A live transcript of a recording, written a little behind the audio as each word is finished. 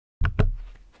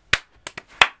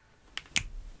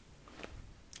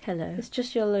Hello. It's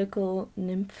just your local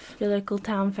nymph, your local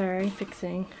town fairy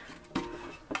fixing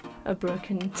a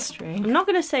broken string. I'm not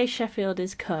going to say Sheffield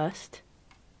is cursed,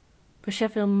 but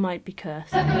Sheffield might be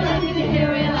cursed. I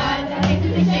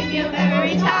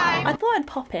thought I'd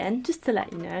pop in just to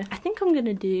let you know. I think I'm going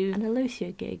to do an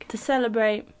Alosia gig to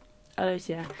celebrate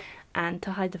Alosia and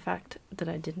to hide the fact that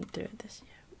I didn't do it this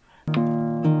year.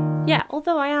 Yeah,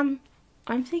 although I'm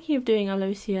thinking of doing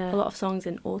Alosia a lot of songs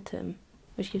in autumn,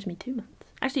 which gives me 2 months.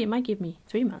 Actually, it might give me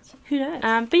 3 months. Who knows?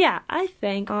 But yeah, I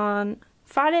think on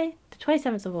Friday, the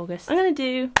 27th of August, I'm going to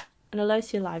do an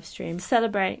Alosia live stream to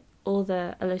celebrate all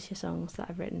the Alosia songs that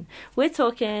I've written. We're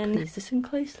talking Please Listen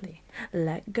Closely,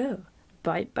 Let Go,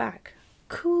 Bite Back,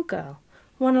 Cool Girl,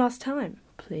 One Last Time,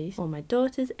 Please, All My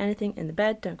Daughters, Anything in the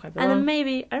Bed, Don't Cry Belong. And then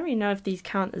maybe, I don't really know if these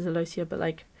count as Alosia, but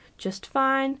like, Just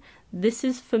Fine, This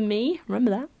Is For Me, remember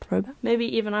that? Throwback. Maybe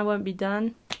Even I Won't Be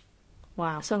Done.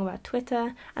 Wow. A song about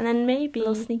Twitter, and then maybe a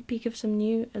little sneak peek of some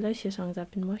new Alosia songs I've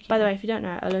been working on. By the way, if you don't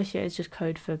know, Alosia is just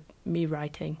code for me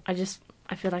writing. I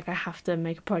feel like I have to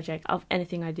make a project of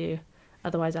anything I do,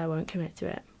 otherwise I won't commit to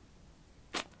it.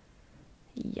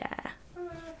 Yeah.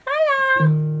 Hello!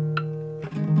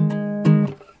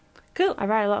 Cool. I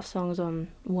write a lot of songs on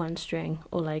one string,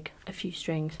 or like a few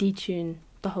strings. Detune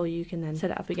the whole uke and then set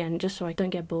it up again, just so I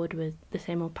don't get bored with the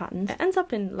same old patterns. It ends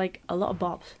up in like a lot of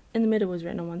bops. In the middle was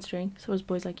written on one string, so was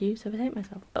Boys Like You, so I hate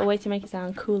myself. But a way to make it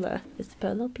sound cooler is to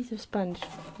put a little piece of sponge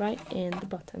right in the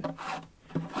bottom.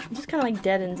 It just kind of like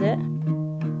deadens it.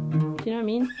 Do you know what I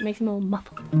mean? It makes it more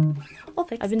muffled. All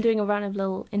fixed. I've been doing a round of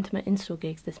little intimate install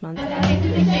gigs this month.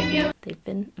 They've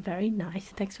been very nice.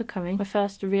 Thanks for coming. My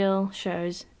first real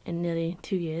shows in nearly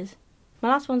 2 years. My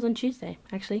last one's on Tuesday,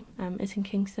 actually. It's in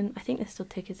Kingston. I think there's still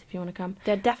tickets if you want to come.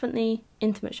 They're definitely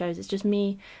intimate shows. It's just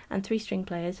me and 3 string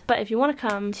players. But if you want to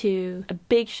come to a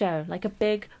big show, like a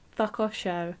big fuck-off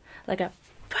show, like a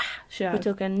show, we're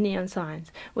talking neon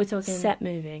signs, we're talking set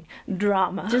moving,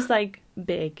 drama, just like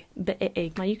big.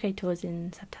 My UK tour's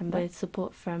in September with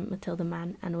support from Matilda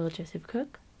Mann and Will Joseph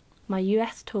Cook. My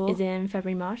US tour is in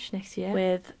February, March next year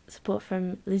with support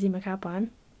from Lizzie McAlpine.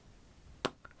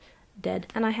 Dead.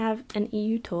 And I have an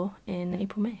EU tour in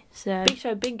April, May. So big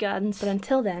show, big gardens. But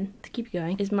until then, to keep you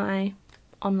going, is my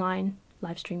online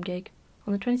live stream gig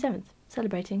on the 27th,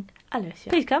 celebrating Alosia.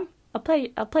 Please come. I'll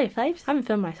play your faves. I haven't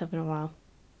filmed myself in a while.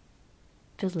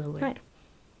 Feels a little weird. Right.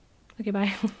 Okay,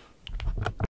 bye.